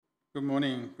Good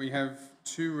morning. We have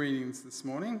two readings this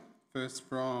morning. First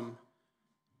from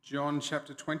John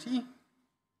chapter 20,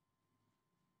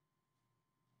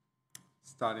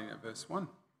 starting at verse 1.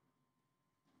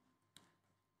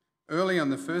 Early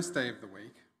on the first day of the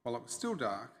week, while it was still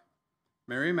dark,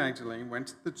 Mary Magdalene went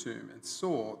to the tomb and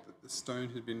saw that the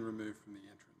stone had been removed from the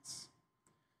entrance.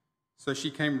 So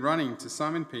she came running to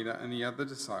Simon Peter and the other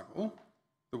disciple,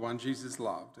 the one Jesus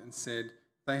loved, and said,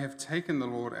 "They have taken the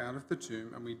Lord out of the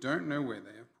tomb, and we don't know where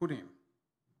they have put him."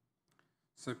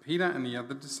 So Peter and the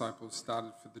other disciple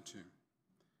started for the tomb.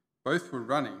 Both were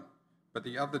running, but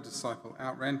the other disciple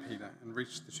outran Peter and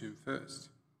reached the tomb first.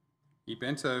 He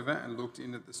bent over and looked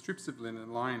in at the strips of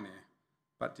linen lying there,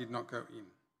 but did not go in.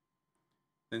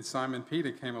 Then Simon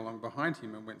Peter came along behind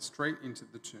him and went straight into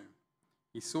the tomb.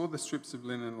 He saw the strips of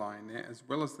linen lying there, as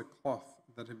well as the cloth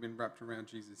that had been wrapped around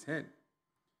Jesus' head.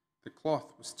 The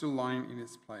cloth was still lying in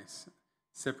its place,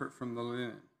 separate from the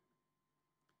linen.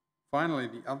 Finally,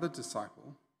 the other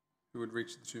disciple, who had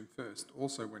reached the tomb first,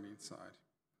 also went inside.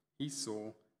 He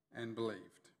saw and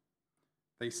believed.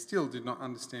 They still did not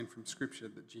understand from Scripture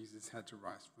that Jesus had to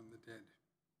rise from the dead.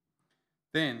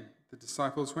 Then the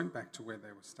disciples went back to where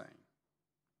they were staying.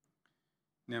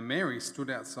 Now Mary stood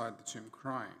outside the tomb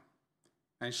crying.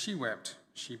 As she wept,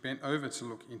 she bent over to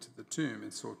look into the tomb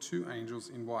and saw two angels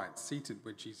in white seated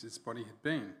where Jesus' body had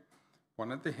been,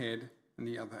 one at the head and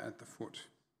the other at the foot.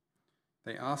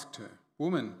 They asked her,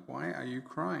 "Woman, why are you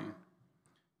crying?"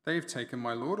 "They have taken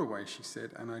my Lord away," she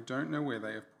said, "and I don't know where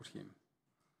they have put him."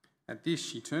 At this,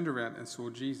 she turned around and saw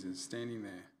Jesus standing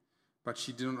there, but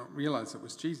she did not realize it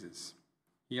was Jesus.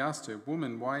 He asked her,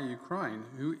 "Woman, why are you crying?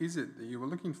 Who is it that you were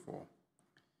looking for?"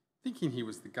 Thinking he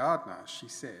was the gardener, she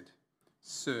said,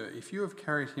 "Sir, if you have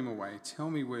carried him away, tell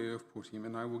me where you have put him,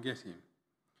 and I will get him."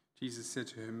 Jesus said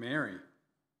to her, "Mary."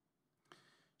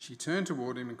 She turned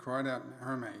toward him and cried out in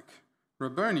Aramaic,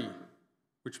 "Rabboni,"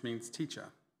 which means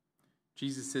teacher.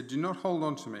 Jesus said, "Do not hold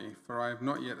on to me, for I have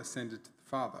not yet ascended to the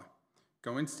Father.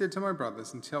 Go instead to my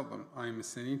brothers and tell them, I am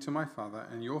ascending to my Father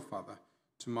and your Father,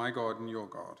 to my God and your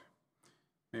God."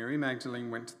 Mary Magdalene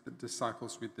went to the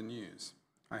disciples with the news,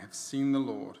 "I have seen the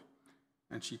Lord,"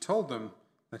 and she told them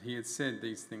that he had said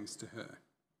these things to her.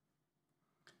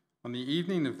 On the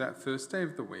evening of that first day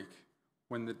of the week,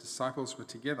 when the disciples were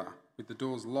together, with the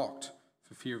doors locked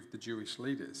for fear of the Jewish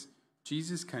leaders,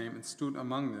 Jesus came and stood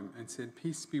among them and said,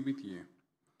 "Peace be with you."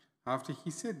 After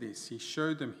he said this, he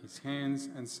showed them his hands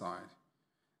and side.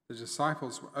 The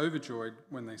disciples were overjoyed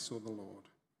when they saw the Lord.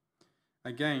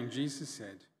 Again, Jesus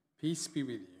said, "Peace be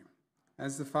with you.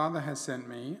 As the Father has sent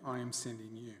me, I am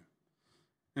sending you."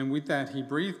 And with that, he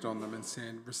breathed on them and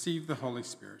said, "Receive the Holy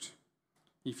Spirit.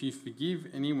 If you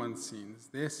forgive anyone's sins,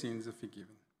 their sins are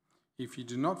forgiven. If you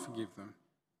do not forgive them,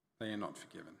 they are not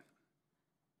forgiven."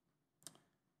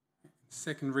 The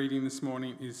second reading this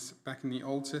morning is back in the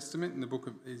Old Testament in the book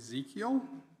of Ezekiel,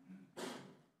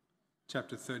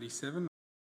 chapter 37.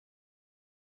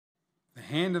 "The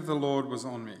hand of the Lord was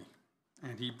on me,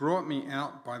 and he brought me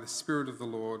out by the Spirit of the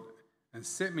Lord and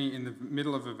set me in the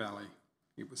middle of a valley.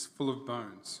 It was full of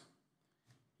bones.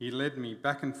 He led me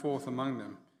back and forth among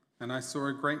them, and I saw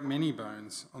a great many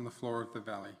bones on the floor of the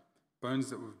valley, bones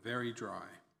that were very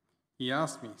dry. He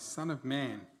asked me, 'Son of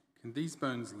man, can these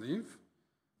bones live?'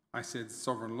 I said,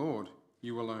 'Sovereign Lord,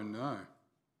 you alone know.'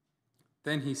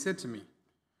 Then he said to me,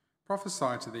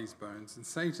 'Prophesy to these bones and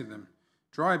say to them,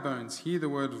 Dry bones, hear the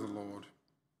word of the Lord.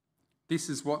 This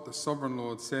is what the Sovereign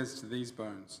Lord says to these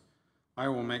bones. I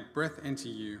will make breath enter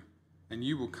you, and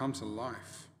you will come to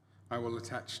life. I will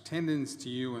attach tendons to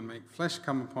you and make flesh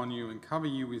come upon you and cover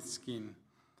you with skin.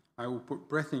 I will put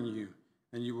breath in you,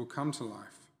 and you will come to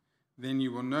life. Then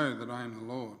you will know that I am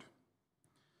the Lord.'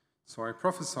 So I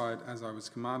prophesied as I was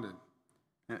commanded.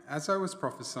 And as I was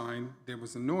prophesying, there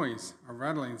was a noise, a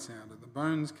rattling sound, and the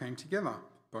bones came together,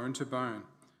 bone to bone.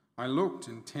 I looked,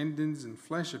 and tendons and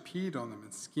flesh appeared on them,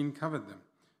 and skin covered them,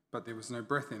 but there was no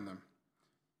breath in them.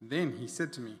 Then he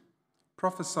said to me,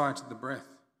 'Prophesy to the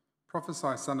breath.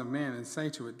 Prophesy, Son of Man, and say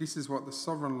to it, This is what the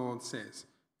Sovereign Lord says.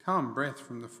 Come, breath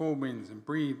from the four winds, and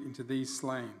breathe into these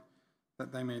slain,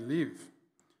 that they may live.'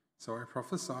 So I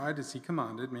prophesied as he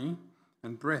commanded me,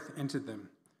 and breath entered them.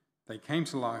 They came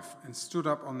to life and stood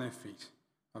up on their feet,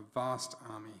 a vast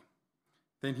army.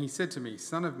 Then he said to me,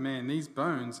 'Son of man, these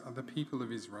bones are the people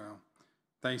of Israel.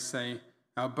 They say,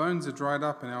 Our bones are dried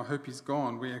up and our hope is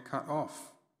gone. We are cut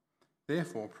off.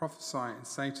 Therefore prophesy and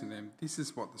say to them, This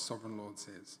is what the Sovereign Lord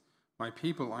says. My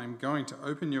people, I am going to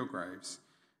open your graves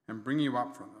and bring you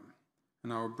up from them,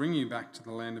 and I will bring you back to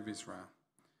the land of Israel.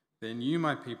 Then you,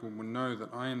 my people, will know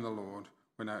that I am the Lord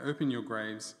when I open your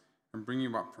graves and bring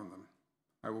you up from them.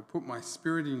 I will put my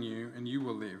spirit in you, and you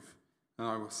will live, and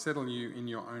I will settle you in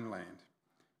your own land.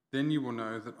 Then you will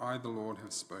know that I, the Lord,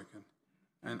 have spoken,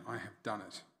 and I have done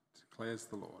it, declares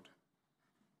the Lord.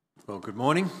 Well, good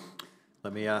morning.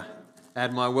 Let me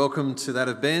add my welcome to that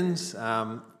of Ben's,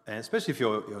 and especially if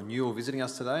you're new or visiting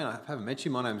us today, and I haven't met you,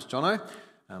 my name's Jono.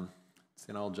 It's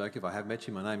an old joke, if I have met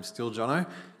you, my name's still Jono.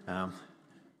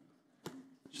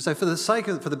 Just say, for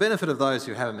the benefit of those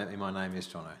who haven't met me, my name is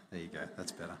Jono. There you go,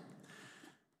 that's better.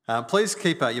 Please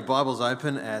keep your Bibles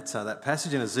open at that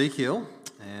passage in Ezekiel,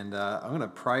 and I'm going to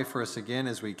pray for us again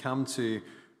as we come to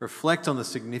reflect on the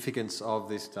significance of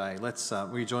this day.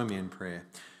 Will you join me in prayer?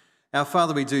 Our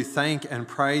Father, we do thank and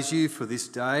praise you for this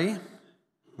day.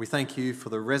 We thank you for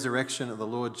the resurrection of the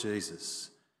Lord Jesus.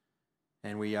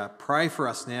 And we pray for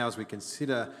us now as we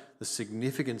consider the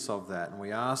significance of that. And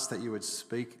we ask that you would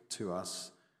speak to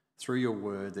us through your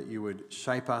word, that you would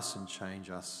shape us and change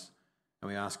us. And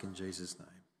we ask in Jesus' name.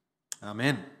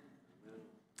 Amen.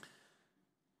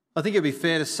 I think it'd be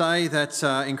fair to say that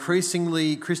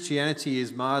increasingly Christianity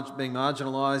is being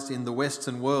marginalised in the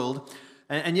Western world.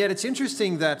 And yet it's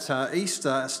interesting that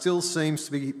Easter still seems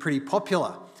to be pretty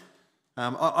popular.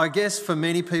 I guess for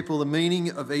many people the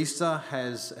meaning of Easter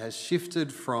has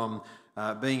shifted from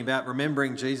being about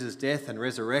remembering Jesus' death and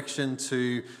resurrection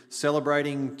to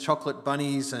celebrating chocolate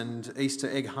bunnies and Easter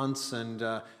egg hunts and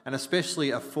especially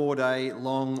a 4-day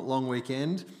long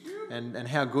weekend. And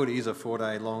how good is a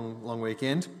 4-day long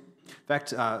weekend? In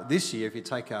fact, this year, if you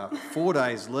take 4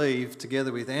 days leave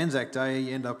together with Anzac Day,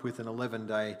 you end up with an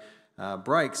 11-day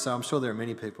break. So I'm sure there are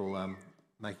many people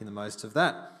making the most of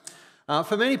that.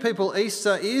 For many people,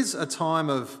 Easter is a time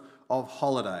of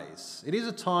holidays. It is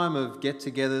a time of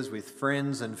get-togethers with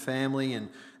friends and family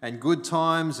and good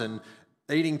times and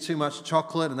eating too much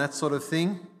chocolate and that sort of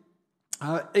thing.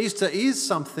 Easter is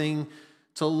something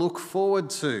to look forward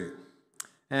to.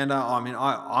 And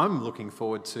I'm looking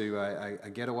forward to a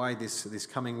getaway this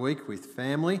coming week with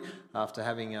family after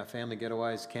having family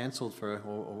getaways cancelled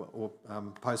or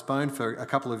postponed for a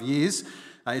couple of years.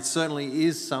 It certainly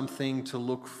is something to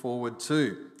look forward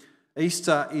to.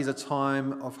 Easter is a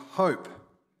time of hope.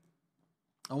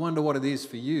 I wonder what it is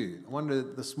for you. I wonder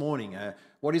this morning,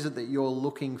 what is it that you're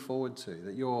looking forward to,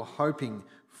 that you're hoping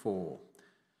for?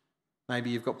 Maybe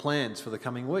you've got plans for the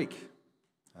coming week.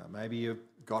 Maybe you've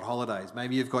got holidays.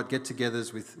 Maybe you've got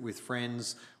get-togethers with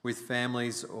friends, with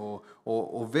families, or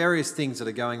various things that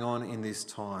are going on in this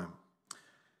time.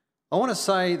 I want to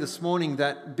say this morning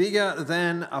that bigger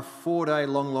than a 4-day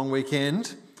long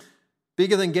weekend,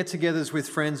 bigger than get-togethers with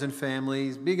friends and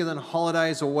families, bigger than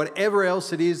holidays or whatever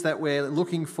else it is that we're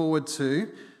looking forward to,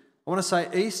 I want to say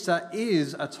Easter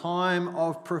is a time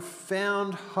of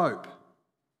profound hope.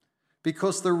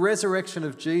 Because the resurrection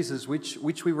of Jesus,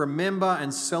 which we remember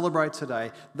and celebrate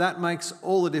today, that makes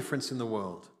all the difference in the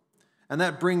world. And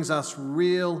that brings us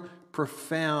real,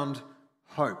 profound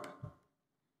hope.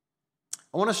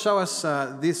 I want to show us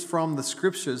this from the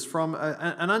Scriptures, from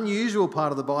an unusual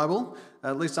part of the Bible,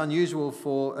 at least unusual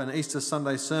for an Easter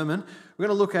Sunday sermon. We're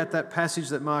going to look at that passage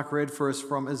that Mark read for us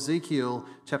from Ezekiel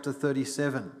chapter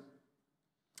 37.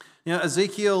 Now,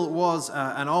 Ezekiel was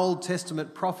an Old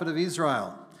Testament prophet of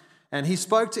Israel. And he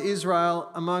spoke to Israel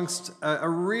amongst a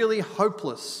really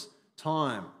hopeless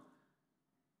time,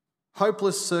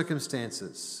 hopeless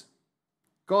circumstances.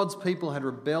 God's people had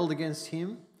rebelled against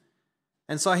him,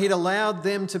 and so he'd allowed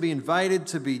them to be invaded,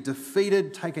 to be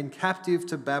defeated, taken captive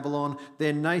to Babylon.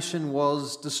 Their nation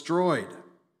was destroyed.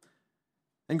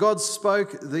 And God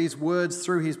spoke these words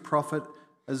through his prophet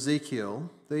Ezekiel,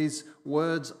 these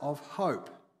words of hope.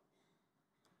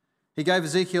 He gave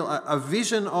Ezekiel a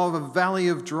vision of a valley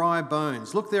of dry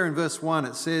bones. Look there in verse 1.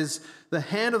 It says, "The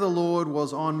hand of the Lord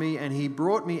was on me, and he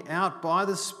brought me out by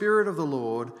the Spirit of the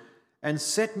Lord and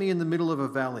set me in the middle of a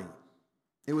valley.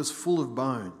 It was full of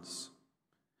bones.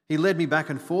 He led me back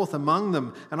and forth among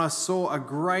them, and I saw a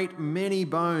great many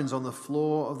bones on the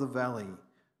floor of the valley,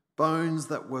 bones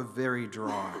that were very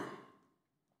dry."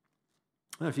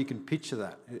 I don't know if you can picture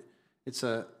that. It's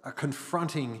a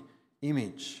confronting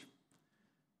image.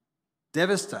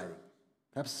 Devastating,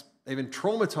 perhaps even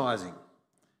traumatizing.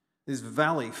 This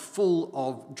valley full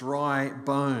of dry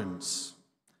bones.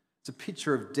 It's a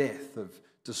picture of death, of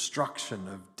destruction,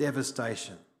 of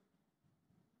devastation.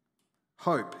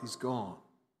 Hope is gone.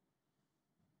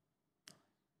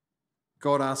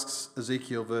 God asks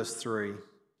Ezekiel, verse 3,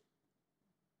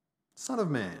 "Son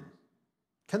of man,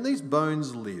 can these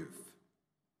bones live?"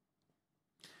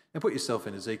 Now put yourself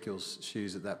in Ezekiel's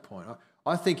shoes at that point.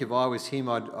 I think if I was him,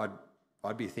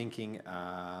 I'd be thinking,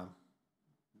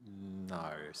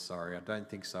 no, sorry, I don't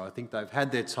think so. I think they've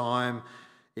had their time.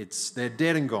 They're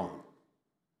dead and gone.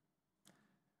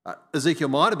 Ezekiel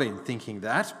might have been thinking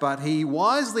that, but he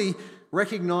wisely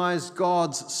recognized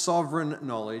God's sovereign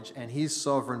knowledge and his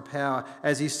sovereign power.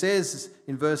 As he says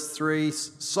in verse 3,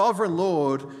 "Sovereign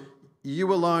Lord,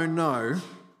 you alone know."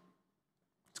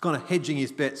 It's kind of hedging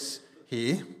his bets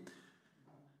here.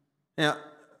 Now,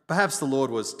 perhaps the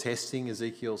Lord was testing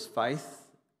Ezekiel's faith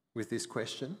with this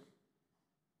question.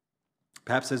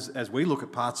 Perhaps as we look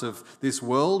at parts of this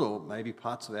world, or maybe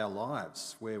parts of our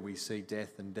lives where we see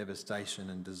death and devastation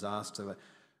and disaster,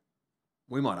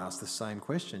 we might ask the same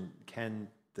question: can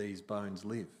these bones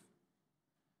live?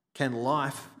 Can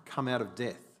life come out of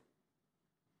death?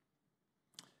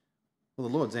 Well,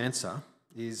 the Lord's answer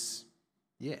is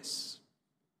yes.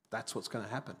 That's what's going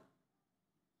to happen.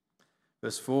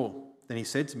 Verse 4, "Then he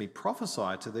said to me,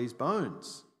 prophesy to these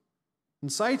bones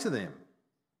and say to them,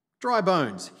 dry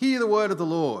bones, hear the word of the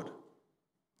Lord.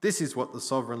 This is what the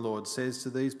sovereign Lord says to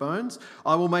these bones.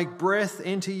 I will make breath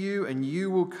enter you and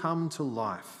you will come to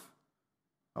life.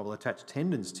 I will attach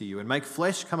tendons to you and make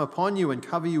flesh come upon you and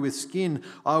cover you with skin.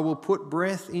 I will put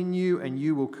breath in you and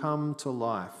you will come to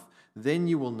life. Then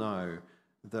you will know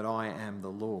that I am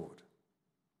the Lord."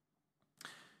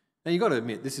 Now you've got to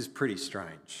admit, this is pretty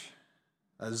strange.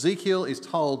 Ezekiel is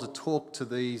told to talk to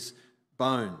these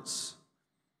bones.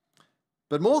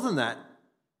 But more than that,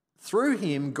 through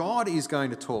him, God is going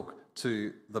to talk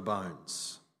to the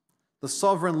bones. The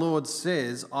sovereign Lord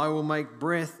says, "I will make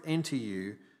breath enter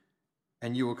you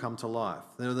and you will come to life."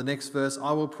 Then in the next verse,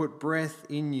 "I will put breath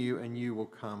in you and you will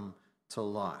come to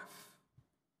life."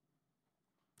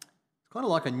 It's kind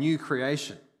of like a new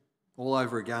creation all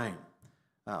over again.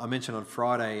 I mentioned on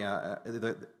Friday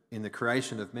in the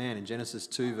creation of man, in Genesis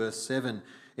 2 verse 7,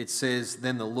 it says,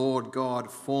 "Then the Lord God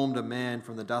formed a man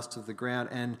from the dust of the ground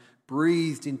and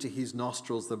breathed into his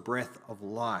nostrils the breath of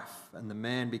life, and the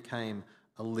man became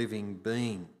a living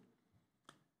being."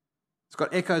 It's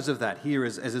got echoes of that here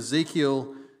as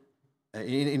Ezekiel,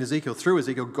 in Ezekiel, through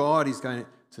Ezekiel, God is going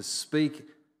to speak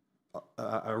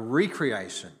a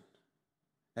recreation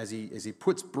as he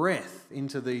puts breath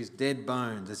into these dead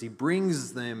bones, as he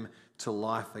brings them to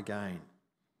life again.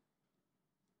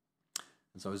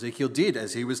 And so Ezekiel did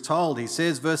as he was told. He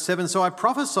says, verse 7, "So I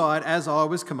prophesied as I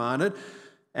was commanded,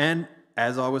 and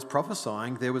as I was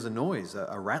prophesying, there was a noise,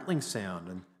 a rattling sound,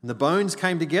 and the bones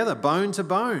came together, bone to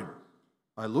bone.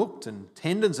 I looked, and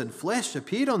tendons and flesh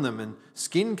appeared on them, and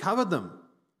skin covered them,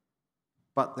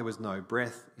 but there was no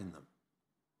breath in them."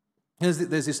 There's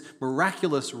this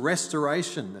miraculous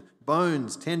restoration.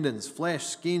 Bones, tendons, flesh,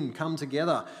 skin come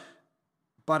together,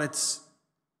 but it's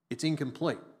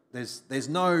incomplete. There's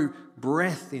no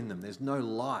breath in them. There's no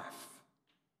life.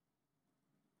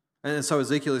 And so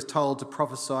Ezekiel is told to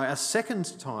prophesy a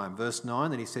second time. Verse 9,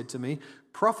 "Then he said to me,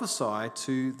 prophesy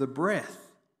to the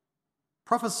breath.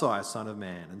 Prophesy, son of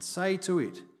man, and say to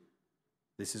it,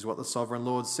 this is what the sovereign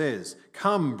Lord says.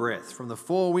 Come, breath, from the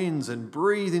four winds and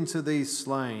breathe into these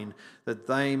slain that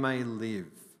they may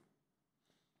live."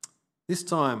 This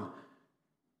time,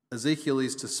 Ezekiel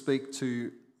is to speak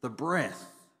to the breath.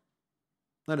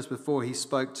 Notice before he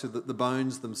spoke to the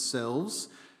bones themselves,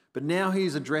 but now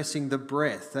he's addressing the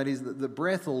breath. That is, the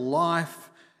breath or life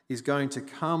is going to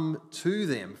come to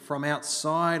them from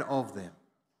outside of them.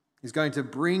 He's going to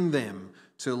bring them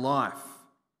to life.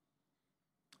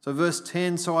 So verse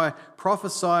 10, "So I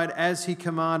prophesied as he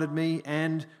commanded me,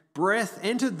 and breath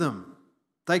entered them.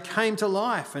 They came to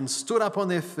life and stood up on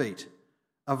their feet,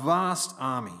 a vast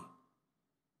army."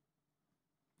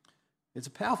 It's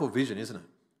a powerful vision, isn't it?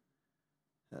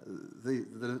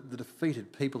 The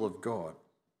defeated people of God,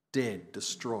 dead,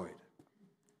 destroyed,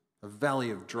 a valley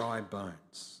of dry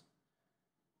bones.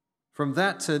 From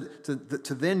that to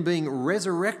then being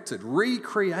resurrected,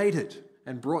 recreated,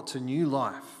 and brought to new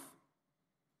life.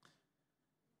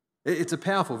 It's a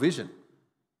powerful vision.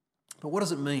 But what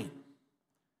does it mean?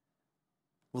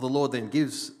 Well, the Lord then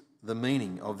gives the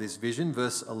meaning of this vision.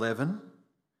 Verse 11,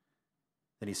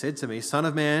 "Then he said to me, Son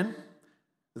of man,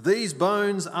 these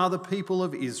bones are the people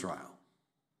of Israel.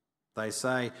 They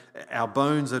say, our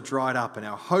bones are dried up and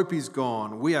our hope is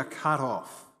gone. We are cut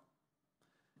off."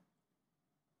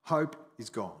 Hope is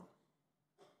gone.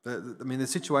 The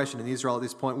situation in Israel at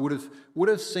this point would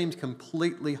have seemed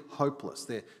completely hopeless.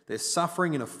 They're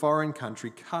suffering in a foreign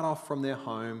country, cut off from their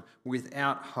home,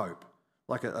 without hope,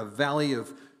 like a valley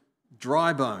of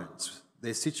dry bones.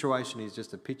 Their situation is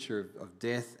just a picture of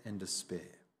death and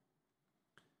despair.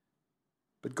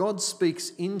 But God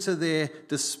speaks into their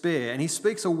despair, and he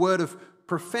speaks a word of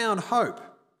profound hope,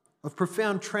 of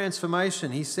profound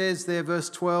transformation. He says there, verse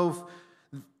 12,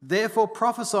 "Therefore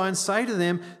prophesy and say to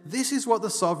them, this is what the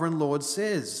sovereign Lord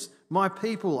says. my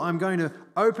people, I'm going to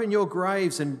open your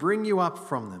graves and bring you up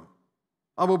from them.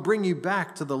 I will bring you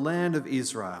back to the land of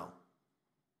Israel.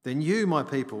 Then you, my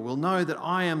people, will know that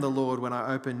I am the Lord when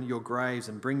I open your graves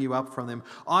and bring you up from them.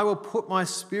 I will put my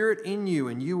spirit in you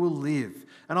and you will live,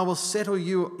 and I will settle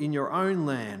you in your own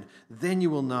land. Then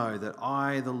you will know that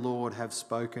I, the Lord, have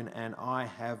spoken and I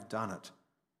have done it,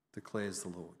 declares the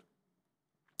Lord.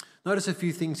 Notice a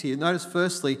few things here. Notice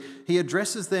firstly, he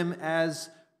addresses them as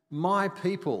my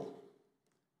people.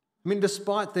 I mean,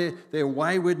 despite their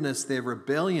waywardness, their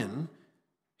rebellion,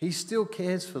 he still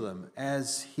cares for them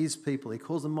as his people. He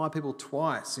calls them my people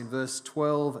twice in verse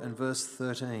 12 and verse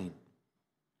 13.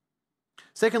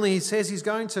 Secondly, he says he's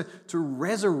going to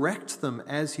resurrect them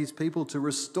as his people, to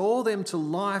restore them to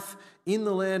life in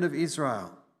the land of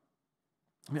Israel.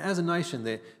 I mean, as a nation,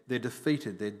 they're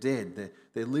defeated, they're dead,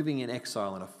 they're living in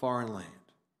exile in a foreign land.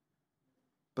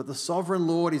 But the sovereign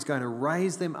Lord is going to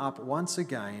raise them up once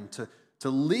again to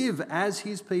live as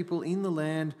his people in the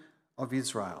land of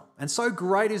Israel. And so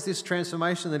great is this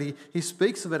transformation that he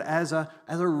speaks of it as a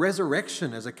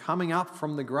resurrection, as a coming up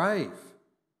from the grave.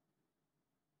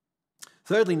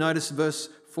 Thirdly, notice verse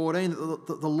 14,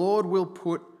 that the Lord will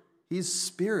put his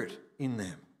spirit in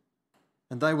them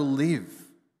and they will live.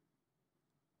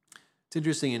 It's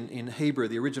interesting, in Hebrew,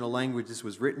 the original language, this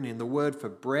was written in the word for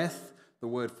breath, the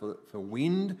word for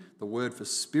wind, the word for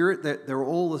spirit, they're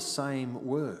all the same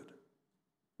word.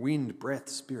 Wind, breath,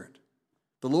 spirit.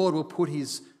 The Lord will put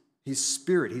his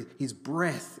spirit, his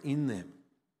breath in them,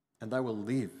 and they will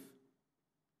live.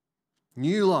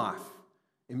 New life,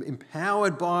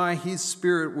 empowered by his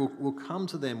spirit, will come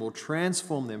to them, will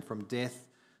transform them from death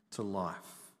to life.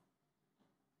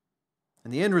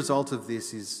 And the end result of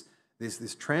this is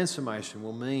this transformation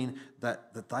will mean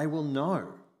that they will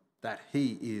know that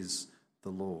he is the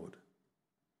Lord.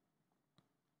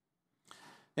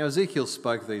 Now, Ezekiel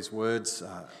spoke these words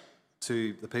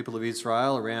to the people of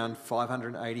Israel around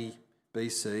 580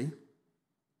 BC.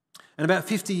 And about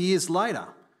 50 years later,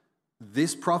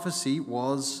 this prophecy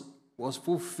was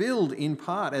fulfilled in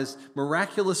part, as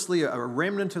miraculously a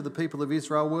remnant of the people of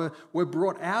Israel were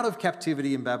brought out of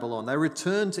captivity in Babylon. They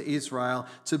returned to Israel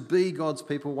to be God's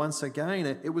people once again.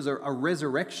 It was a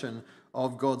resurrection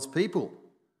of God's people.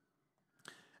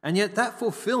 And yet that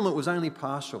fulfillment was only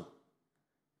partial.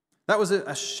 That was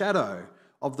a shadow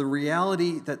of the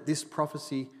reality that this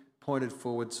prophecy pointed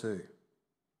forward to.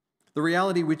 The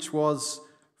reality which was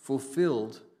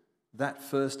fulfilled that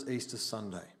first Easter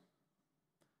Sunday,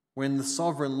 when the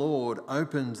sovereign Lord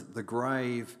opened the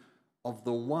grave of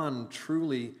the one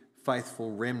truly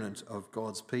faithful remnant of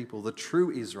God's people, the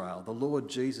true Israel, the Lord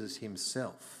Jesus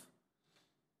himself.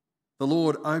 The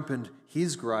Lord opened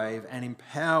his grave and,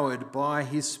 empowered by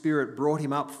his Spirit, brought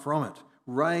him up from it,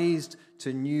 raised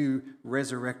to new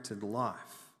resurrected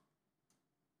life.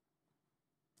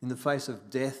 In the face of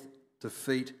death,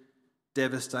 defeat,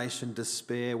 devastation,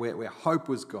 despair, where hope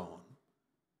was gone,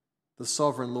 the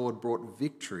sovereign Lord brought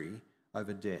victory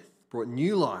over death, brought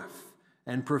new life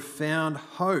and profound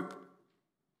hope.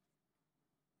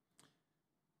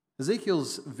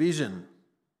 Ezekiel's vision,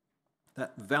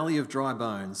 that valley of dry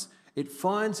bones, it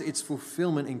finds its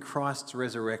fulfillment in Christ's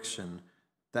resurrection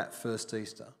that first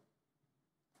Easter.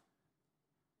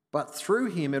 But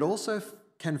through him, it also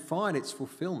can find its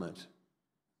fulfillment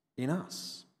in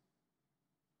us.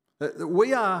 That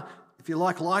we are, if you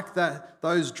like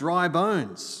those dry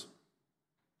bones.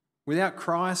 Without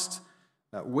Christ,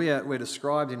 we're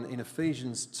described in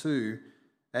Ephesians 2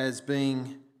 as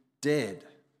being dead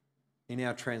in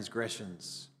our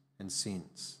transgressions and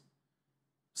sins.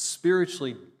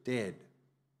 Spiritually dead,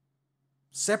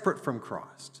 separate from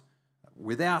Christ,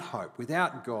 without hope,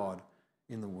 without God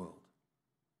in the world.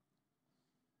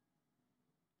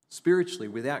 Spiritually,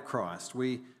 without Christ,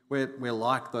 we're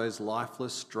like those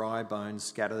lifeless, dry bones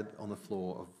scattered on the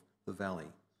floor of the valley.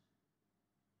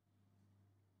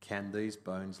 Can these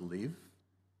bones live?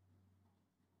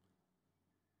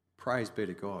 Praise be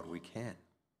to God, we can.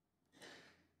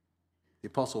 The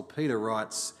Apostle Peter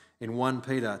writes in 1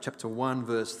 Peter chapter 1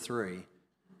 verse 3,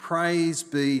 "Praise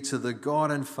be to the God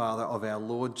and Father of our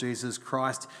Lord Jesus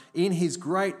Christ. In his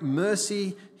great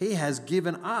mercy, he has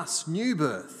given us new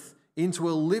birth into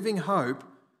a living hope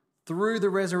through the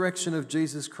resurrection of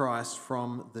Jesus Christ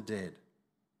from the dead."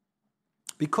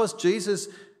 Because Jesus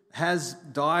has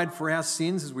died for our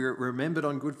sins, as we remembered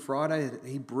on Good Friday,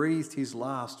 he breathed his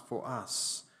last for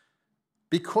us.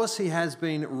 Because he has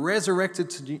been resurrected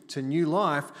to new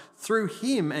life, through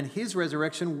him and his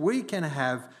resurrection, we can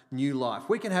have new life.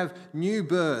 We can have new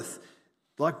birth,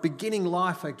 like beginning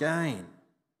life again.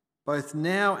 Both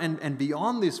now and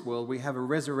beyond this world, we have a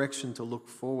resurrection to look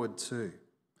forward to.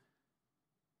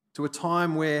 to a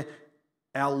time where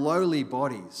our lowly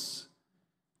bodies,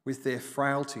 with their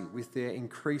frailty, with their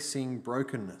increasing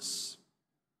brokenness,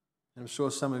 and I'm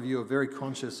sure some of you are very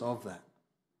conscious of that,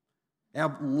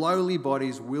 our lowly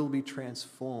bodies will be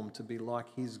transformed to be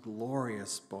like his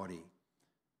glorious body,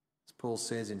 as Paul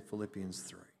says in Philippians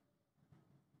 3.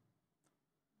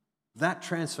 That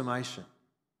transformation,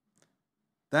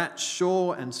 that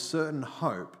sure and certain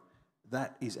hope,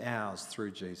 that is ours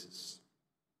through Jesus.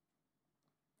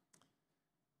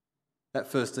 That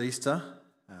first Easter,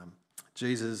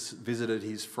 Jesus visited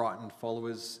his frightened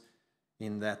followers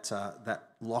in that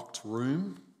locked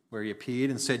room where he appeared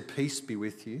and said, "Peace be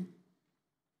with you."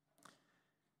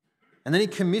 And then he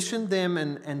commissioned them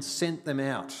and sent them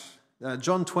out.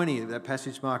 John 20, that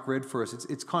passage Mark read for us,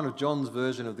 it's kind of John's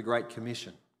version of the Great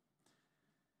Commission.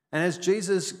 And as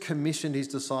Jesus commissioned his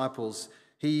disciples,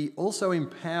 he also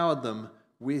empowered them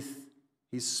with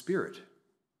his Spirit.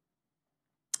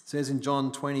 It says in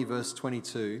John 20, verse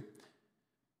 22,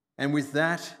 "And with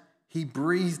that he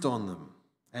breathed on them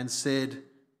and said,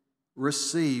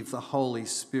 'Receive the Holy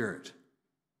Spirit.'"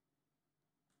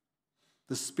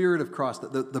 The Spirit of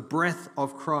Christ, the breath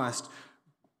of Christ,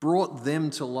 brought them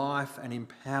to life and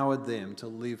empowered them to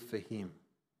live for him.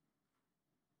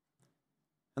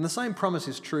 And the same promise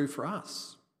is true for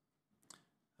us.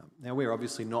 Now, we're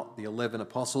obviously not the 11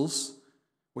 apostles.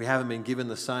 We haven't been given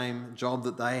the same job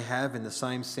that they have in the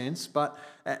same sense. But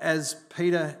as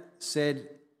Peter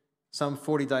said some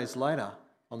 40 days later,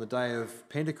 on the day of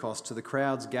Pentecost, to the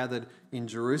crowds gathered in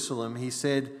Jerusalem, he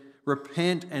said,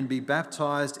 "Repent and be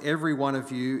baptized, every one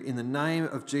of you, in the name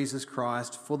of Jesus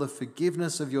Christ for the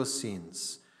forgiveness of your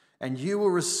sins, and you will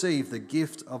receive the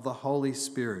gift of the Holy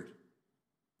Spirit.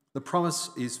 The promise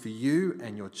is for you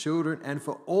and your children and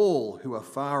for all who are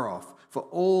far off, for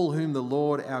all whom the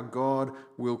Lord our God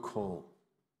will call."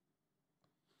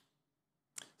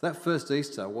 That first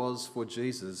Easter was for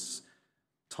Jesus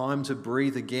time to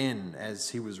breathe again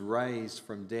as he was raised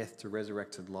from death to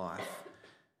resurrected life.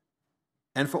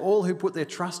 And for all who put their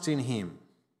trust in him,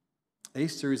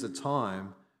 Easter is a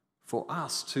time for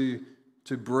us to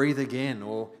breathe again,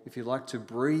 or if you like, to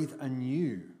breathe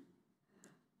anew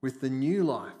with the new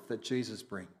life that Jesus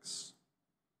brings.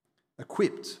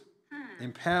 Equipped,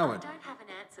 empowered. I don't have an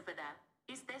answer for that.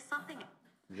 Is there something?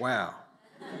 Wow.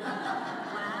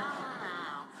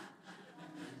 Wow.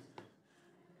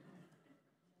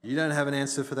 You don't have an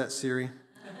answer for that, Siri?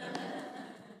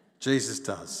 Jesus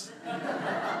does.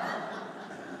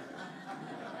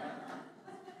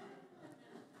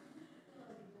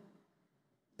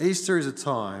 Easter is a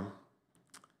time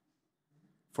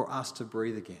for us to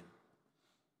breathe again.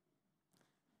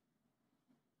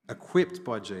 Equipped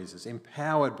by Jesus,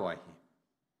 empowered by him,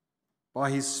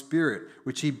 by his Spirit,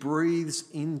 which he breathes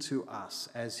into us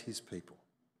as his people,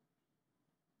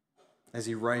 as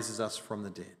he raises us from the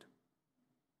dead.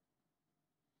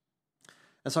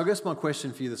 And so I guess my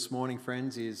question for you this morning,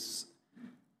 friends, is,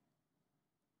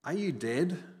 are you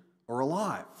dead or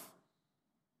alive?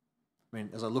 I mean,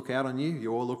 as I look out on you,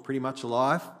 you all look pretty much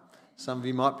alive. Some of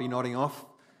you might be nodding off,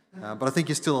 but I think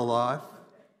you're still alive,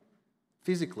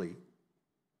 physically.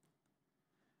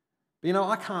 But you know,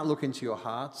 I can't look into your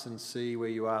hearts and see where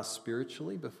you are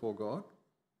spiritually before God.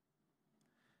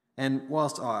 And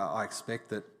whilst I expect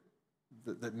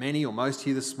that many or most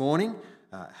here this morning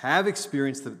have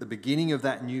experienced the beginning of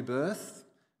that new birth,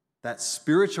 that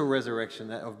spiritual resurrection,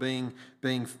 that of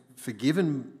being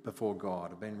forgiven before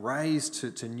God, of being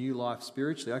raised to new life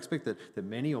spiritually, I expect that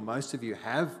many or most of you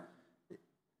have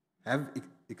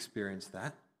experienced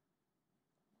that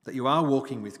you are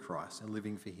walking with Christ and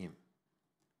living for him.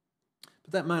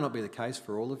 But that may not be the case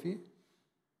for all of you.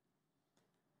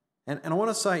 And I want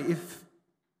to say, if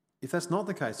that's not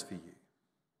the case for you,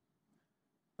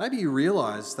 maybe you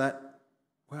realise that,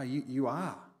 wow, you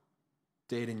are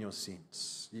dead in your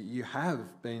sins. You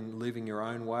have been living your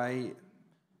own way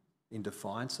in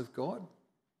defiance of God.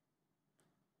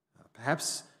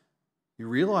 Perhaps you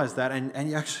realise that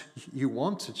and you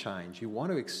want to change. You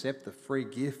want to accept the free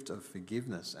gift of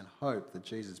forgiveness and hope that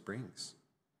Jesus brings,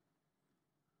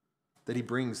 that he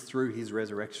brings through his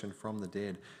resurrection from the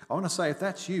dead. I want to say, if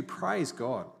that's you, praise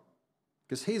God,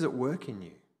 because he's at work in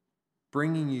you,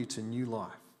 bringing you to new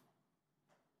life.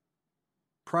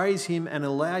 Praise him and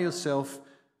allow yourself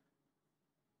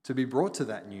to be brought to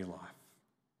that new life.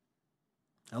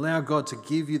 Allow God to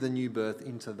give you the new birth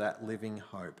into that living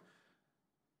hope.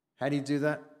 How do you do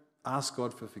that? Ask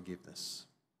God for forgiveness.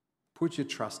 Put your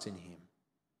trust in him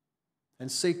and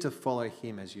seek to follow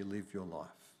him as you live your life.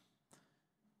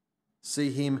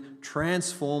 See him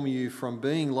transform you from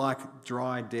being like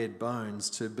dry, dead bones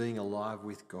to being alive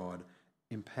with God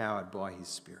empowered by his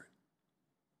Spirit.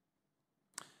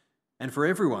 And for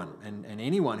everyone and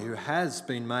anyone who has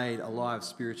been made alive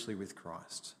spiritually with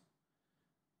Christ,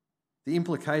 the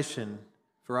implication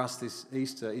for us this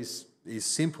Easter is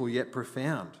simple yet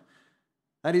profound.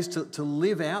 That is to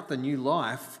live out the new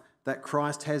life that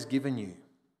Christ has given you.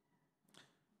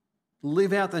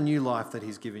 Live out the new life that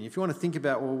he's given you. If you want to think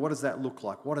about, well, what does that look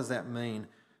like? What does that mean?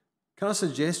 Can I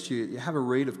suggest you have a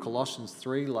read of Colossians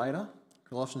 3 later,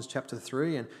 Colossians chapter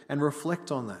 3, and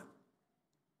reflect on that.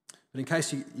 But in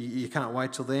case you can't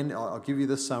wait till then, I'll give you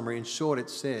the summary. In short, it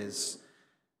says,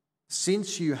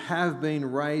 since you have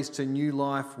been raised to new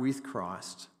life with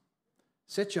Christ,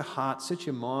 set your heart, set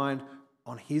your mind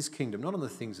on his kingdom, not on the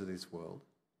things of this world.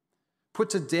 Put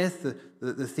to death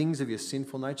the things of your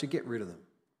sinful nature, get rid of them.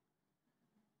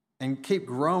 And keep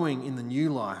growing in the new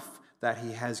life that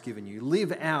he has given you.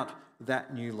 Live out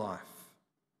that new life.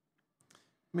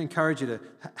 Let me encourage you to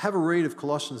have a read of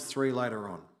Colossians 3 later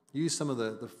on. Use some of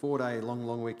the 4-day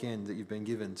long weekend that you've been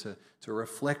given to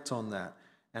reflect on that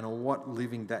and on what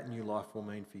living that new life will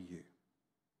mean for you.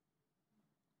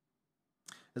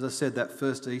 As I said, that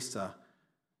first Easter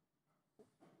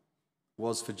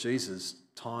was for Jesus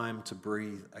time to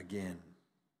breathe again.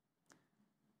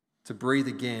 To breathe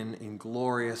again in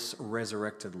glorious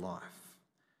resurrected life.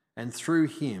 And through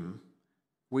him,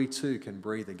 we too can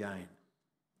breathe again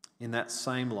in that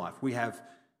same life. We have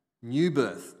new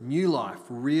birth, new life,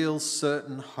 real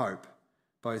certain hope,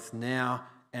 both now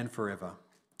and forever.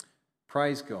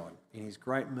 Praise God. In his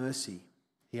great mercy,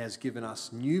 he has given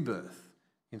us new birth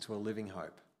into a living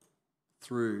hope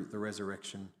through the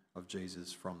resurrection of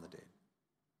Jesus from the dead.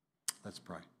 Let's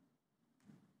pray.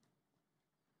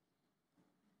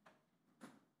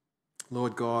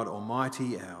 Lord God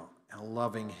Almighty, our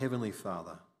loving Heavenly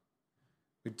Father,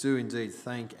 we do indeed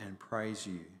thank and praise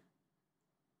you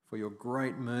for your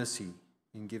great mercy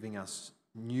in giving us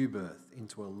new birth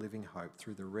into a living hope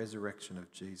through the resurrection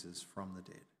of Jesus from the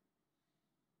dead.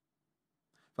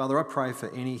 Father, I pray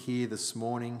for any here this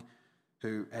morning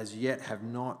who as yet have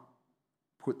not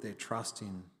put their trust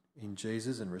in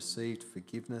Jesus and received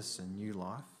forgiveness and new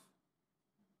life.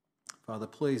 Father,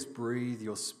 please breathe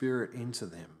your Spirit into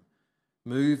them.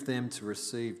 Move them to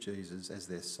receive Jesus as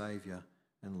their Saviour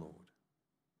and Lord.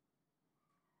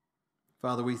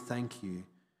 Father, we thank you.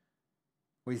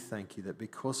 We thank you that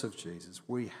because of Jesus,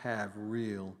 we have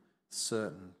real,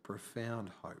 certain,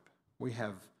 profound hope. We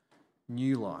have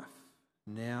new life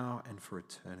now and for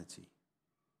eternity.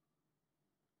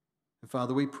 And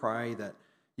Father, we pray that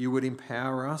you would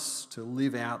empower us to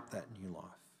live out that new life,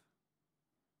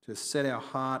 to set our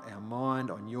heart, our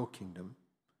mind on your kingdom,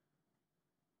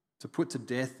 to put to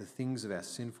death the things of our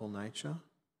sinful nature,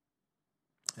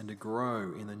 and to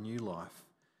grow in the new life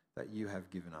that you have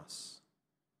given us.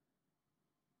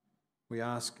 We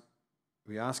ask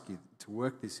you to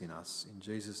work this in us in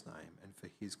Jesus' name and for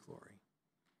his glory.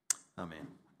 Amen.